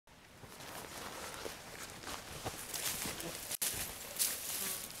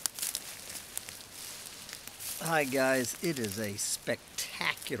Hi guys, it is a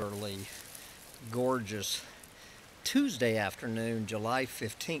spectacularly gorgeous Tuesday afternoon, July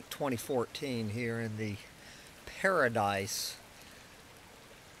 15th, 2014 here in the paradise,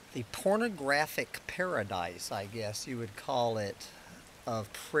 the pornographic paradise, I guess you would call it,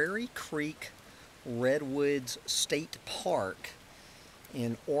 of Prairie Creek Redwoods State Park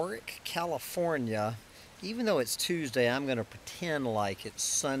in Oric, California. Even though it's Tuesday, I'm going to pretend like it's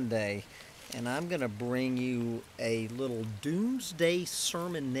Sunday, and I'm going to bring you a little Doomsday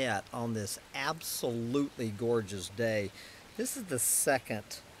Sermonette on this absolutely gorgeous day. This is the second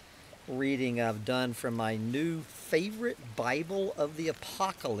reading I've done from my new favorite Bible of the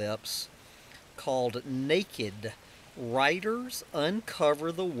Apocalypse called Naked. Writers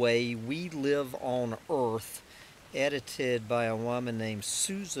Uncover the Way We Live on Earth, edited by a woman named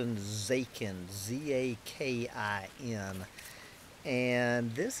Susan Zakin, Z-A-K-I-N.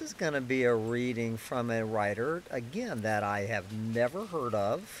 And this is going to be a reading from a writer, again, that I have never heard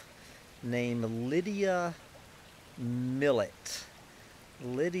of, named Lydia Millet.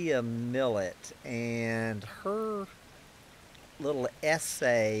 Lydia Millet, and her little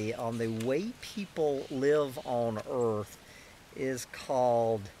essay on the way people live on Earth is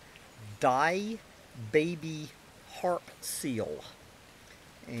called Die Baby Harp Seal.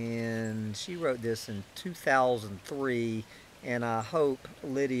 And she wrote this in 2003. And I hope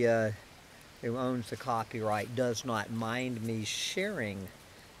Lydia, who owns the copyright, does not mind me sharing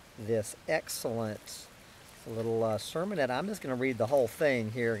this excellent little sermonette. I'm just going to read the whole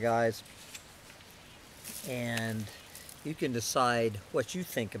thing here, guys. And you can decide what you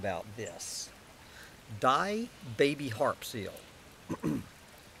think about this. Die Baby Harp Seal.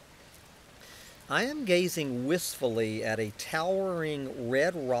 I am gazing wistfully at a towering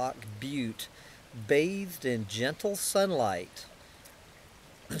red rock butte bathed in gentle sunlight,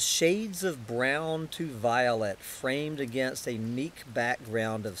 shades of brown to violet framed against a meek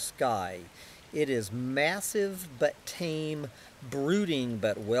background of sky. It is massive but tame, brooding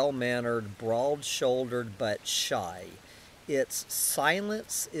but well-mannered, broad-shouldered but shy. Its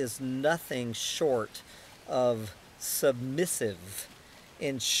silence is nothing short of submissive.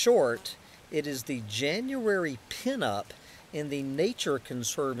 In short, it is the January pinup in the Nature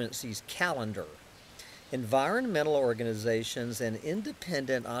Conservancy's calendar. Environmental organizations and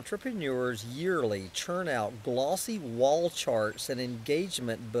independent entrepreneurs yearly churn out glossy wall charts and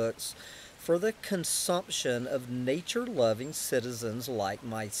engagement books for the consumption of nature-loving citizens like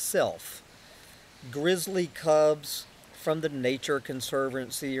myself. Grizzly cubs from the Nature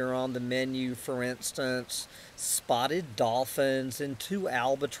Conservancy are on the menu, for instance. Spotted dolphins and two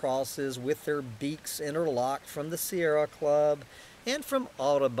albatrosses with their beaks interlocked from the Sierra Club, and from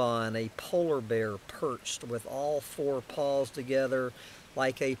Audubon, a polar bear perched with all four paws together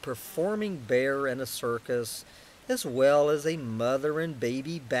like a performing bear in a circus, as well as a mother and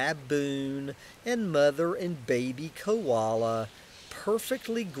baby baboon and mother and baby koala,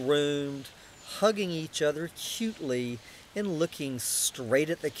 perfectly groomed, hugging each other cutely and looking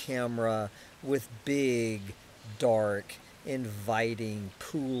straight at the camera with big, dark, inviting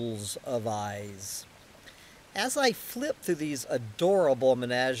pools of eyes. As I flip through these adorable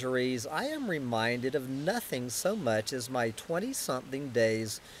menageries, I am reminded of nothing so much as my 20-something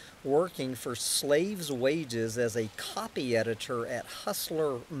days working for slaves' wages as a copy editor at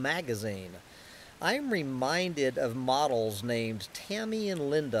Hustler magazine. I am reminded of models named Tammy and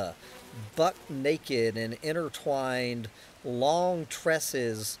Linda, buck naked and intertwined, long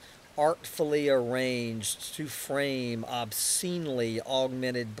tresses artfully arranged to frame obscenely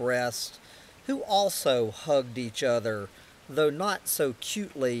augmented breasts, who also hugged each other, though not so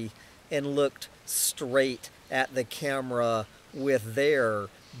cutely, and looked straight at the camera with their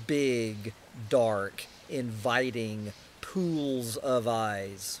big, dark, inviting pools of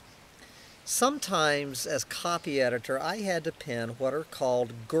eyes. Sometimes, as copy editor, I had to pen what are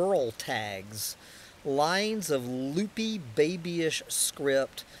called girl tags, lines of loopy, babyish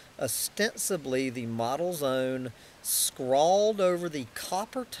script, ostensibly the model's own, scrawled over the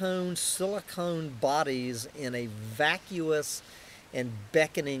copper-toned silicone bodies in a vacuous and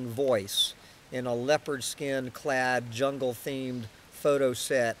beckoning voice, in a leopard skin-clad, jungle-themed photo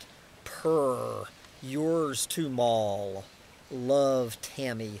set. Purr, yours to Maul. Love,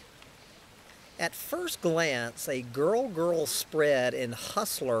 Tammy. At first glance, a girl-girl spread in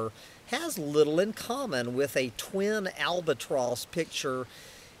Hustler has little in common with a twin albatross picture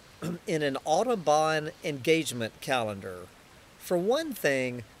in an Audubon engagement calendar. For one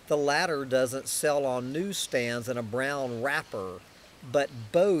thing, the latter doesn't sell on newsstands in a brown wrapper, but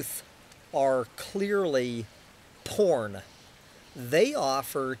both are clearly porn. They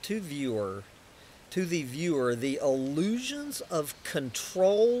offer to viewer to the viewer the illusions of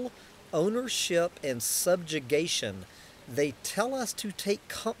control, ownership, and subjugation. They tell us to take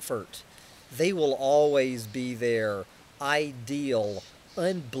comfort. They will always be there, ideal,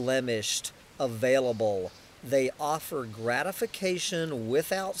 unblemished, available. They offer gratification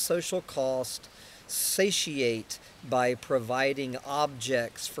without social cost, satiate by providing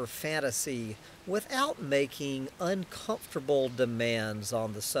objects for fantasy without making uncomfortable demands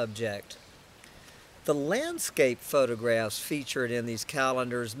on the subject. The landscape photographs featured in these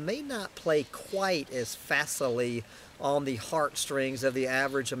calendars may not play quite as facilely on the heartstrings of the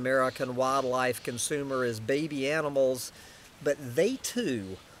average American wildlife consumer as baby animals, but they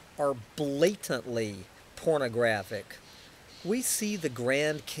too are blatantly pornographic. We see the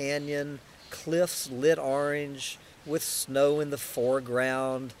Grand Canyon, cliffs lit orange with snow in the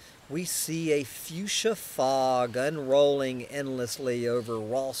foreground. We see a fuchsia fog unrolling endlessly over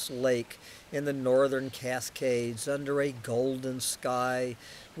Ross Lake in the northern Cascades under a golden sky.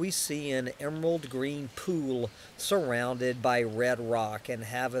 We see an emerald green pool surrounded by red rock in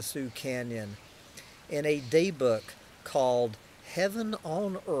Havasu Canyon. In a daybook called Heaven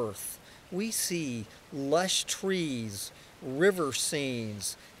on Earth, we see lush trees, river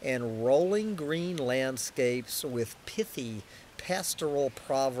scenes, and rolling green landscapes with pithy pastoral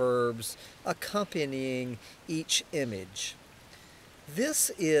proverbs accompanying each image.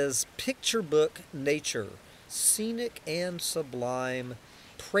 This is picture book nature, scenic and sublime,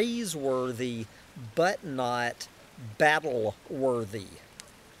 praiseworthy but not battle-worthy.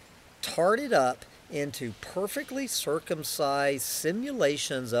 Tarted up into perfectly circumcised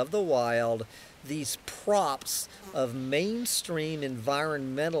simulations of the wild, these props of mainstream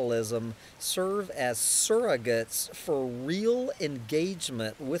environmentalism serve as surrogates for real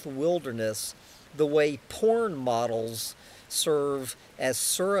engagement with wilderness, the way porn models serve as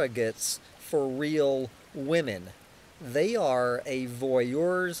surrogates for real women. They are a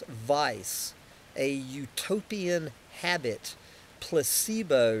voyeur's vice, a utopian habit,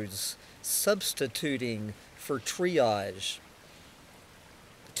 placebos substituting for triage.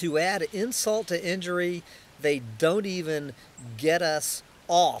 To add insult to injury, they don't even get us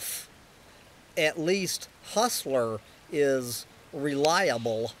off. At least Hustler is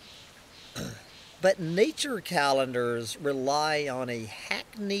reliable. But nature calendars rely on a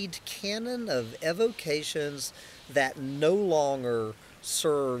hackneyed canon of evocations that no longer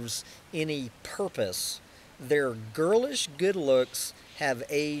serves any purpose. Their girlish good looks have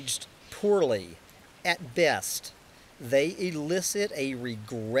aged poorly, at best. They elicit a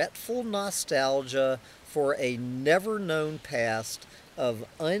regretful nostalgia for a never-known past of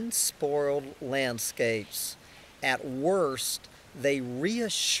unspoiled landscapes. At worst, they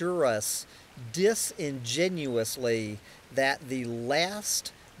reassure us disingenuously that the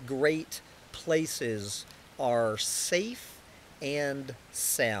last great places are safe and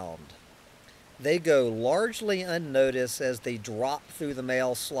sound. They go largely unnoticed as they drop through the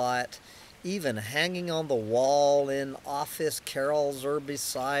mail slot, even hanging on the wall in office carols or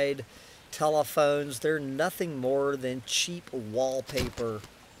beside telephones. They're nothing more than cheap wallpaper.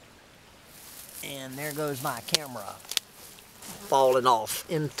 And there goes my camera, falling off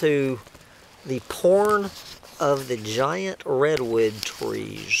into the porn of the giant redwood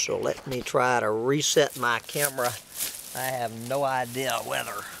trees. So let me try to reset my camera. I have no idea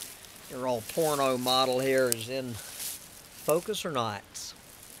whether your old porno model here is in focus or not.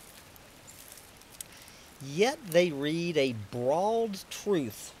 Yet they read a broad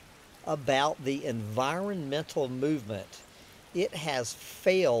truth about the environmental movement. It has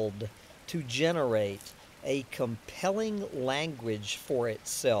failed to generate a compelling language for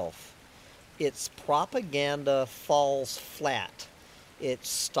itself. Its propaganda falls flat. Its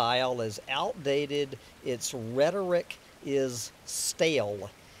style is outdated. Its rhetoric is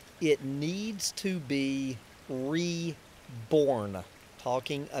stale. It needs to be reborn.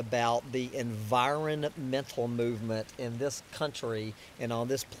 Talking about the environmental movement in this country and on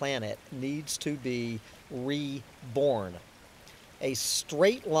this planet needs to be reborn. A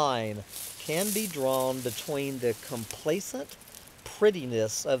straight line can be drawn between the complacent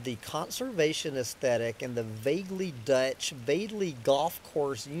prettiness of the conservation aesthetic and the vaguely Dutch, vaguely golf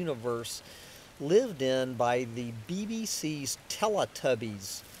course universe lived in by the BBC's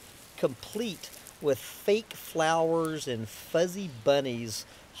Teletubbies, complete with fake flowers and fuzzy bunnies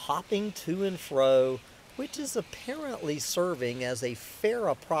hopping to and fro, which is apparently serving as a fair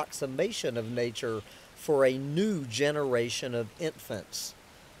approximation of nature for a new generation of infants.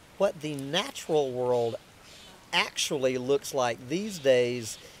 What the natural world actually looks like these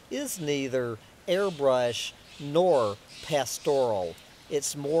days is neither airbrush nor pastoral.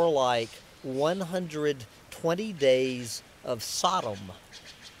 It's more like 120 Days of Sodom.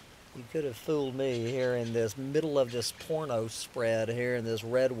 You could have fooled me here in this middle of this porno spread here in this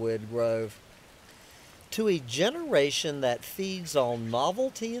redwood grove. To a generation that feeds on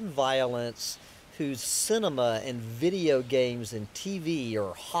novelty and violence, whose cinema and video games and TV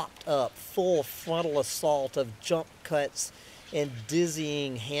are hopped up, full frontal assault of jump cuts and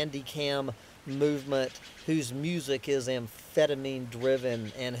dizzying handycam movement, whose music is amphetamine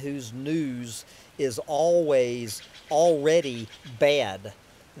driven, and whose news is already bad.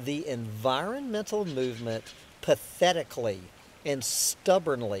 The environmental movement pathetically and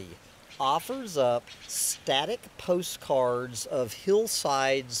stubbornly offers up static postcards of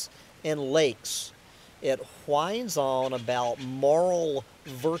hillsides and lakes. It whines on about moral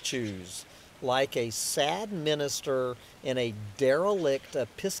virtues like a sad minister in a derelict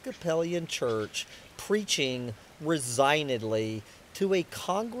Episcopalian church preaching resignedly to a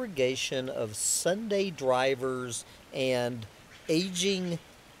congregation of Sunday drivers and aging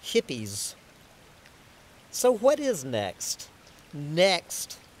hippies. So what is next?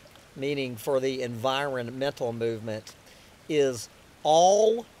 Next, meaning for the environmental movement, is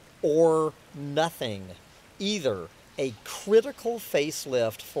all or nothing. Either a critical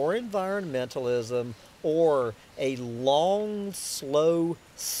facelift for environmentalism or a long, slow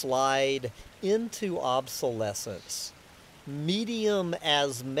slide into obsolescence. Medium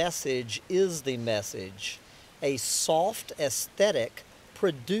as message is the message. A soft aesthetic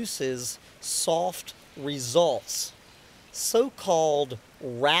produces soft results. So-called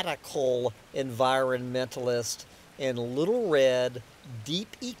radical environmentalist and little red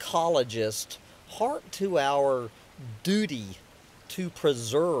deep ecologist hark to our duty to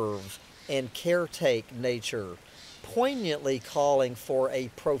preserve and caretake nature, poignantly calling for a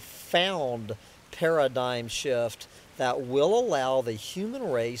profound paradigm shift that will allow the human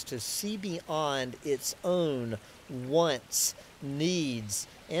race to see beyond its own wants, needs,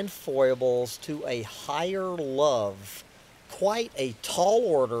 and foibles to a higher love. Quite a tall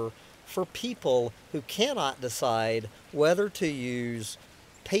order for people who cannot decide whether to use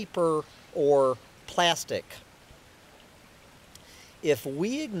paper or plastic. If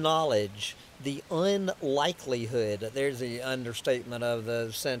we acknowledge the unlikelihood, there's the understatement of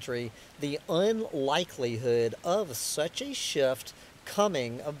the century, the unlikelihood of such a shift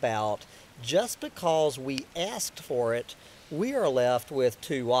coming about just because we asked for it, we are left with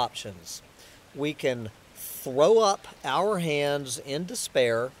two options. We can throw up our hands in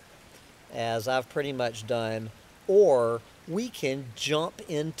despair, as I've pretty much done, or we can jump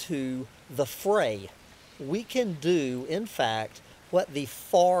into the fray. We can do, in fact, what the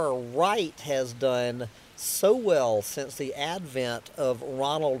far right has done so well since the advent of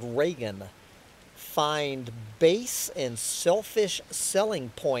Ronald Reagan. Find base and selfish selling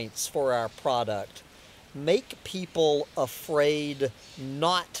points for our product. Make people afraid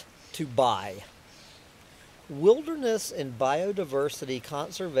not to buy. Wilderness and biodiversity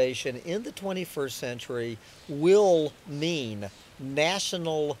conservation in the 21st century will mean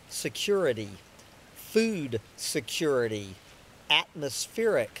national security, food security,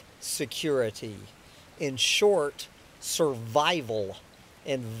 atmospheric security. In short, survival.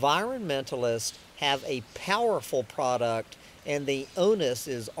 Environmentalists have a powerful product, and the onus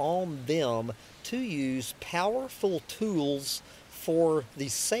is on them to use powerful tools for the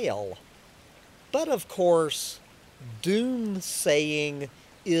sale. But of course, doomsaying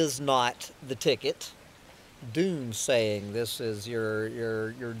is not the ticket. Doomsaying, this is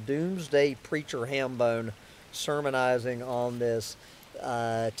your doomsday preacher hambone sermonizing on this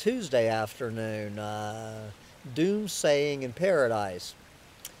Tuesday afternoon. Doomsaying in paradise.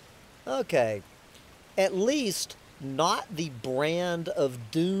 Okay, at least not the brand of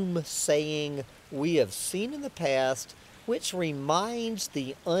doomsaying we have seen in the past, which reminds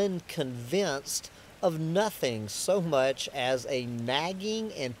the unconvinced of nothing so much as a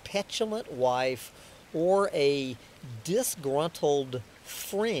nagging and petulant wife or a disgruntled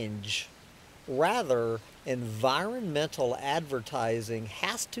fringe. Rather, environmental advertising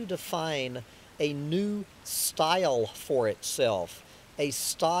has to define a new style for itself, a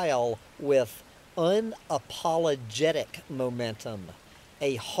style with unapologetic momentum,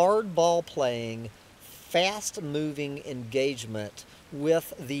 a hardball playing, fast-moving engagement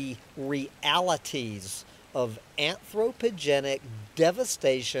with the realities of anthropogenic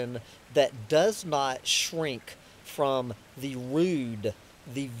devastation that does not shrink from the rude,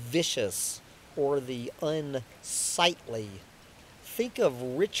 the vicious, or the unsightly. Think of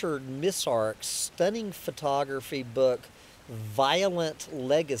Richard Missark's stunning photography book, Violent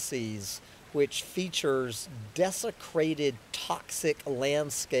Legacies, which features desecrated toxic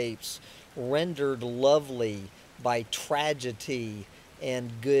landscapes rendered lovely by tragedy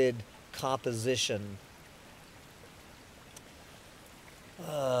and good composition.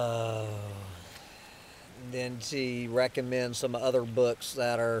 Then she recommends some other books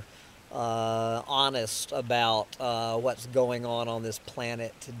that are honest about what's going on this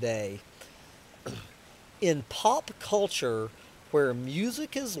planet today. In pop culture, where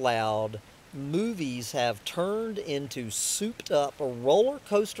music is loud, movies have turned into souped-up roller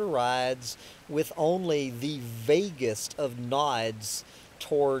coaster rides with only the vaguest of nods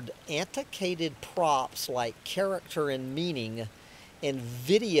toward antiquated props like character and meaning, and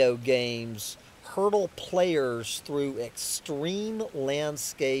video games hurdle players through extreme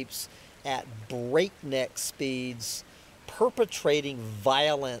landscapes at breakneck speeds, perpetrating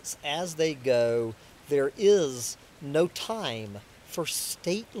violence as they go. There is no time for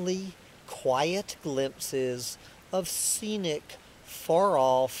stately, quiet glimpses of scenic,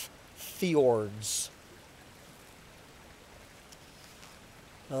 far-off fjords.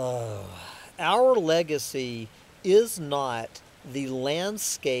 Our legacy is not the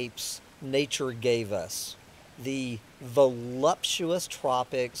landscapes nature gave us, the voluptuous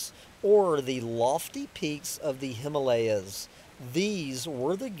tropics, or the lofty peaks of the Himalayas. These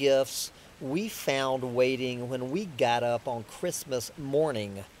were the gifts we found waiting when we got up on Christmas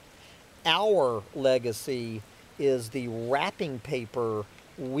morning. Our legacy is the wrapping paper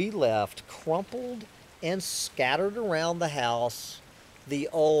we left crumpled and scattered around the house, the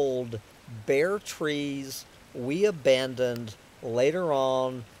old bare trees we abandoned later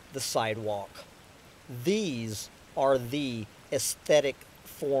on the sidewalk. These are the aesthetic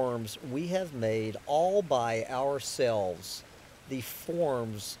forms we have made all by ourselves, the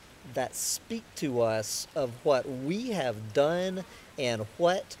forms that speak to us of what we have done and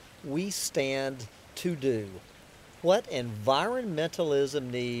what we stand to do. What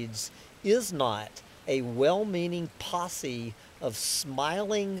environmentalism needs is not a well-meaning posse of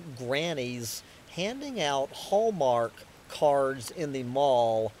smiling grannies handing out Hallmark cards in the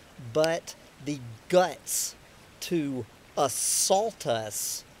mall, but the guts to assault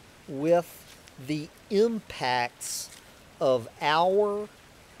us with the impacts of our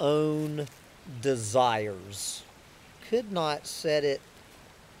own desires. Could not said it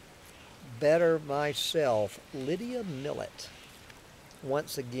better myself. Lydia Millet.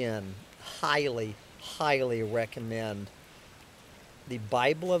 Once again, highly, highly recommend The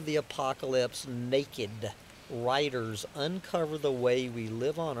Bible of the Apocalypse, Naked. Writers Uncover the Way We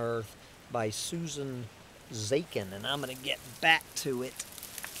Live on Earth by Susan Zakin. And I'm going to get back to it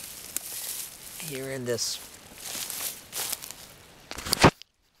here in this.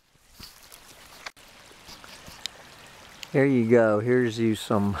 Here you go. Here's you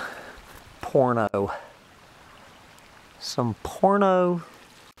some porno. Some porno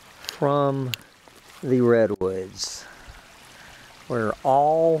from the redwoods, where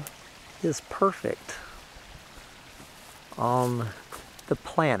all is perfect on the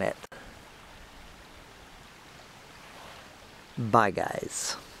planet. Bye,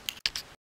 guys.